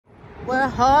We're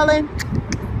hauling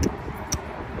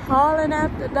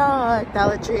after dark.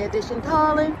 Dollar Tree edition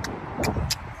calling.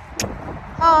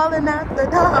 Hauling after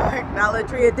dark. Dollar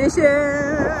Tree edition.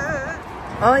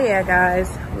 Oh yeah,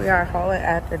 guys, we are hauling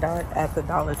after dark at the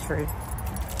Dollar Tree,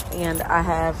 and I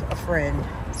have a friend.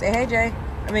 Say hey, Jay.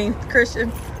 I mean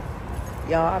Christian.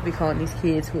 Y'all, I'll be calling these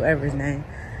kids whoever's name.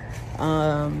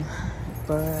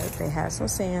 But they have some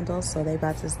sandals, so they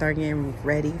about to start getting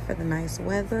ready for the nice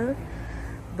weather.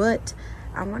 But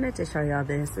I wanted to show y'all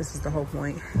this. This is the whole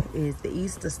point, is the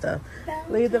Easter stuff.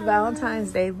 Leave the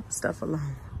Valentine's Day stuff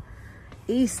alone.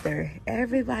 Easter.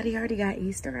 Everybody already got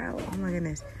Easter out. Oh my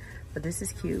goodness. But this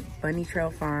is cute. Bunny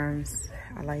Trail Farms.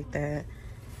 I like that.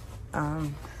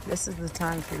 This is the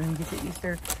time if you're gonna get the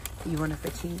Easter. You want it for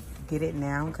cheap, get it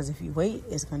now, because if you wait,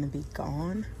 it's gonna be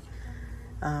gone.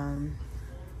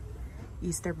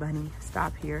 Easter bunny,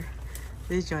 stop here.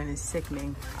 This joint is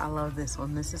sickening. I love this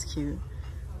one. This is cute.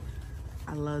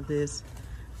 I love this.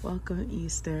 Welcome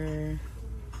Easter.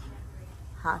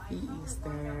 Happy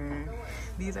Easter.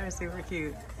 These are super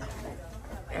cute.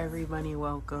 Every bunny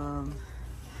welcome.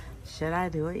 Should I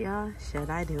do it, y'all? Should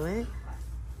I do it?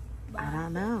 I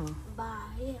don't know. Buy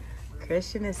it.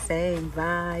 Christian is saying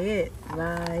buy it,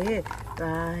 buy it,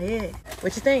 buy it.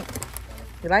 What you think?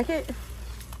 You like it?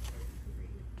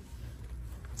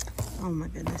 Oh my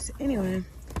goodness. Anyway,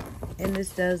 and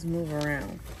this does move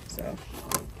around, so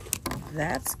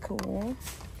that's cool.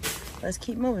 Let's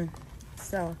keep moving.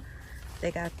 So they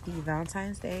got the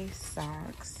Valentine's Day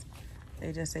socks.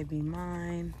 They just say be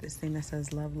mine. This thing that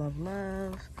says love, love,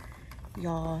 love.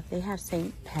 Y'all, they have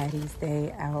St. Patty's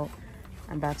Day out.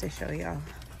 I'm about to show y'all.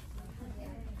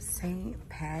 St.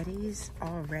 Patty's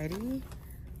already?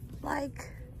 Like,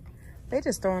 they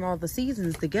just throwing all the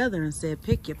seasons together and said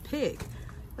pick your pick.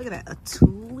 Look at that, a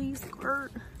tulle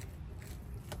skirt.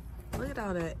 Look at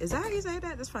all that. Is that how you say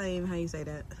that? That's probably even how you say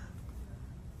that.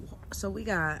 So we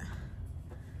got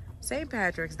St.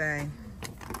 Patrick's Day,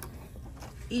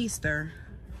 Easter,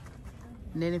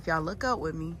 and then if y'all look up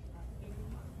with me,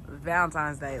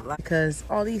 Valentine's Day. Because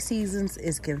all these seasons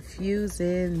is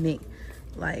confusing me,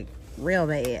 like real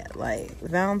bad. Like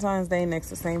Valentine's Day next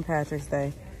to St. Patrick's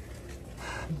Day.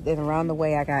 Then around the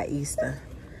way I got Easter.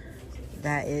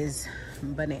 That is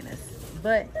bananas.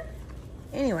 But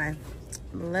anyway,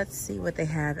 let's see what they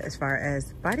have as far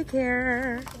as body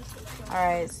care. All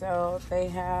right, so they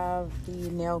have the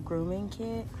nail grooming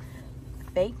kit.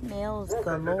 Fake nails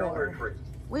galore.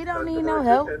 We don't need no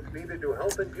help.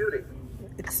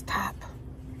 Stop.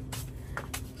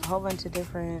 A whole bunch of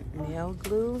different nail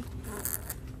glue.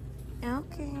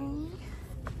 Okay.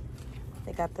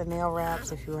 They got the nail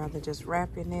wraps if you rather just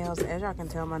wrap your nails. As y'all can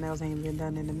tell, my nails ain't been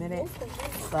done in a minute,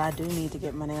 but I do need to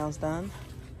get my nails done.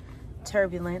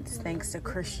 Turbulence, thanks to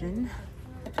Christian.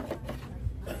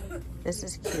 This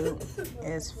is cute.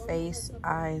 It's face,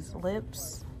 eyes,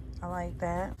 lips. I like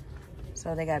that.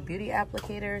 So they got beauty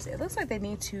applicators. It looks like they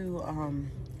need to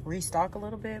restock a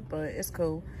little bit, but it's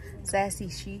cool. Sassy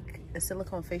Chic, a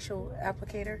silicone facial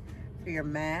applicator for your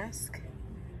mask.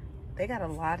 They got a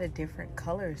lot of different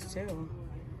colors too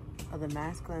of the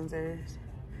mask cleansers.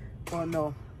 Well,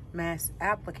 no, mask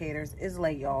applicators. Is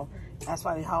late, y'all. That's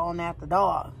why we hauling after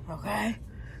dog, okay?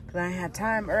 Because I ain't had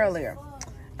time earlier.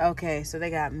 Okay, so they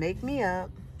got Make Me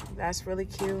Up. That's really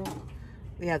cute.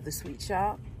 We have the Sweet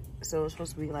Shop. So it's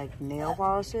supposed to be like nail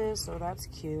polishes, so that's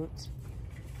cute.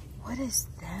 What is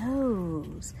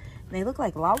those? They look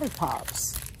like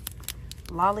lollipops.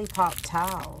 Lollipop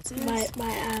towels.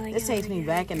 This takes me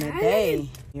back in the day.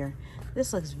 Here,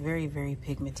 this looks very, very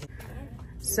pigmented.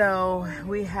 So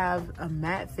we have a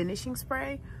matte finishing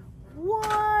spray.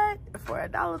 What? For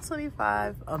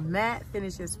 $1.25, a matte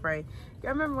finishing spray.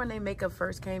 Y'all remember when they makeup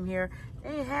first came here?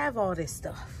 They didn't have all this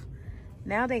stuff.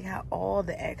 Now they got all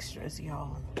the extras,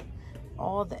 y'all.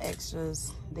 All the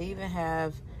extras. They even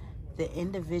have the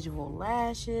individual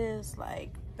lashes,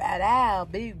 like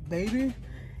bad baby.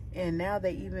 And now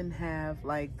they even have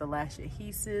like the lash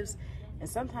adhesives, and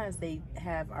sometimes they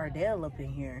have Ardell up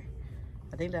in here.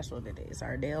 I think that's what it is,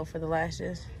 Ardell for the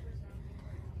lashes.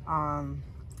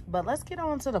 But let's get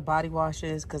on to the body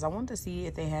washes, because I wanted to see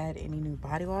if they had any new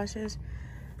body washes.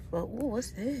 But ooh,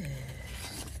 what's this?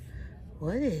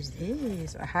 What is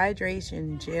this? A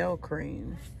hydration gel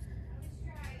cream.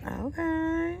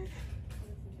 Okay.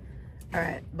 All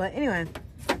right, but anyway,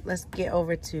 let's get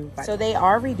over to so they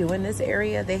are redoing this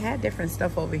area. They had different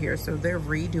stuff over here, so they're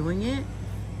redoing it.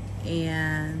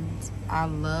 And I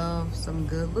love some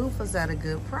good loofahs at a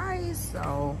good price.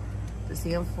 So to see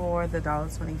them for the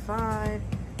 $1.25,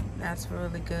 that's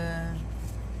really good.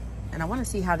 And I want to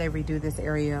see how they redo this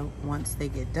area once they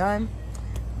get done.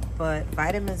 But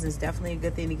vitamins is definitely a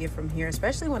good thing to get from here,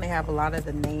 especially when they have a lot of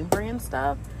the name brand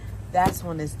stuff. That's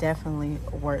when it's definitely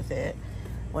worth it,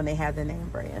 when they have the name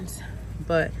brands.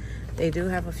 But they do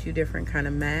have a few different kind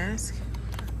of masks.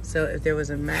 So if there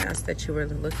was a mask that you were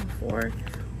looking for,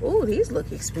 oh, these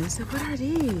look expensive. What are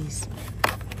these?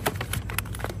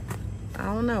 I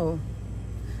don't know.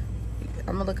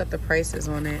 I'm gonna look up the prices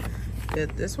on it.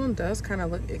 This one does kind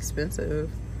of look expensive.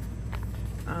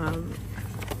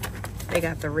 They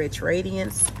got the Rich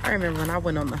Radiance. I remember when I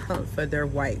went on the hunt for their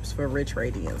wipes for Rich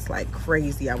Radiance, like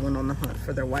crazy. I went on the hunt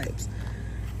for their wipes,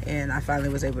 and I finally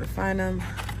was able to find them.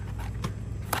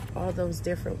 All those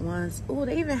different ones. Oh,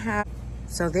 they even have,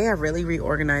 so they are really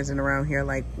reorganizing around here,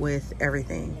 like with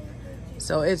everything.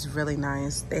 So it's really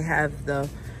nice. They have the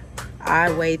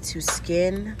Eye Way to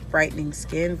Skin, Brightening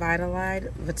Skin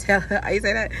Vitalite, how you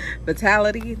say that?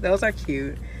 Vitality. Those are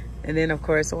cute. And then of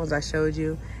course the ones I showed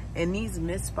you. And these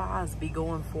mist spas be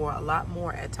going for a lot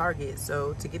more at Target.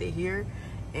 So to get it here,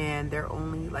 and they're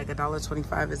only like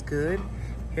 $1.25 is good.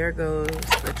 Here goes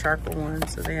the charcoal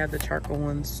ones. So they have the charcoal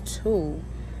ones too.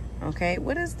 Okay,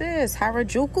 what is this?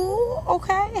 Harajuku?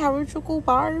 Okay, Harajuku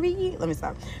Barbie. Let me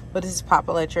stop. But this is Pop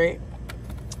Electric.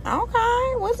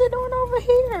 Okay, what's it doing over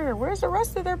here? Where's the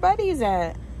rest of their buddies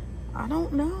at? I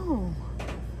don't know.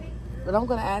 But I'm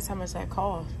gonna ask how much that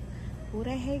cost. Who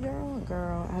they, hey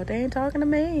girl. Oh, they ain't talking to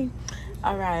me.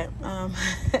 All right,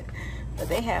 but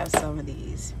they have some of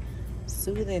these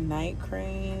soothing night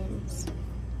creams.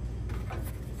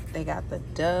 They got the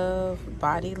Dove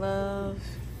Body Love.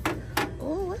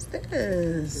 Oh, what's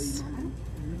this?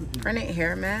 Printed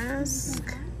hair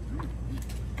mask.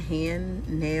 Hand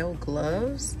nail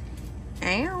gloves.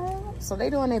 Ow. So they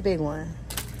doing their big one.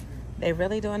 They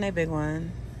really doing their big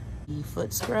one. The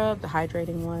foot scrub, the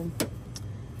hydrating one.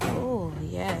 Oh,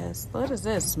 yes. What is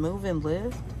this? Smooth and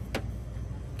Lift.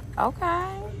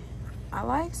 Okay. I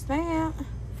like that.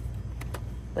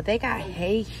 But they got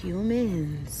Hey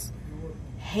Humans.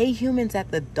 Hey Humans at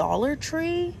the Dollar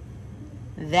Tree?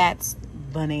 That's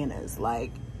bananas.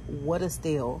 Like, what a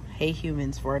steal. Hey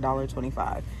Humans for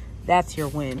 $1.25. That's your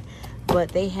win. But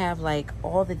they have like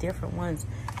all the different ones.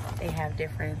 They have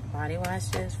different body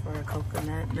washes for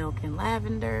coconut milk and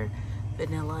lavender,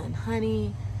 vanilla and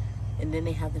honey. And then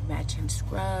they have the matching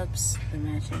scrubs, the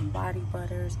matching body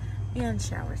butters, and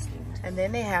shower steams. And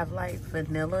then they have like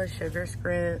vanilla sugar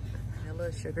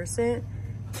scent,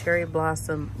 cherry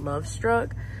blossom Love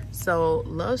Struck. So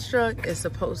Love Struck is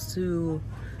supposed to,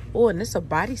 oh, and this is a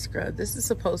body scrub. This is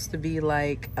supposed to be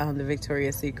like the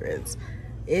Victoria's Secrets.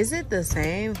 Is it the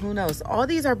same? Who knows? All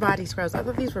these are body scrubs. I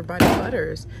thought these were body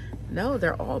butters. No,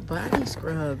 they're all body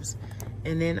scrubs.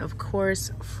 And then of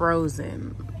course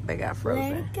Frozen. They got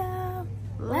Frozen. Let it go.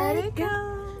 Let it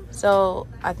go. So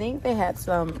I think they had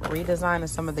some redesign of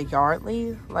some of the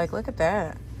Yardley. Like, look at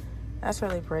that. That's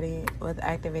really pretty with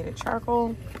activated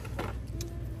charcoal.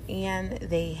 And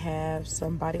they have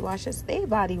some body washes. They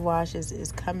body washes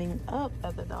is coming up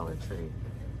at the Dollar Tree.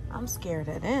 I'm scared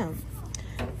of them.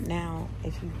 Now,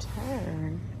 if you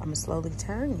turn, I'm gonna slowly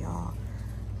turn, y'all.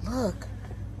 Look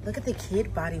at the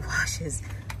kid body washes.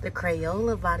 The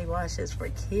Crayola body washes for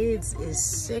kids is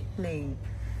sickening,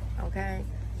 okay?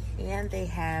 And they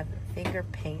have finger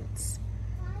paints,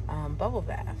 bubble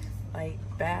bath, like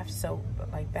bath soap,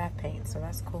 like bath paint. So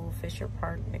that's cool. Fisher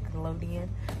Park, Nickelodeon.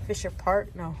 Fisher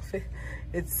Park, no,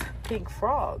 it's Pink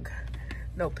Frog.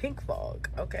 No, Pink Fog,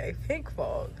 okay? Pink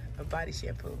Fog, a body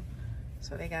shampoo.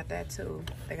 So they got that too.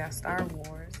 They got Star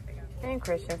Wars. And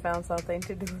Christian found something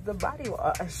to do with the body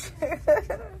wash.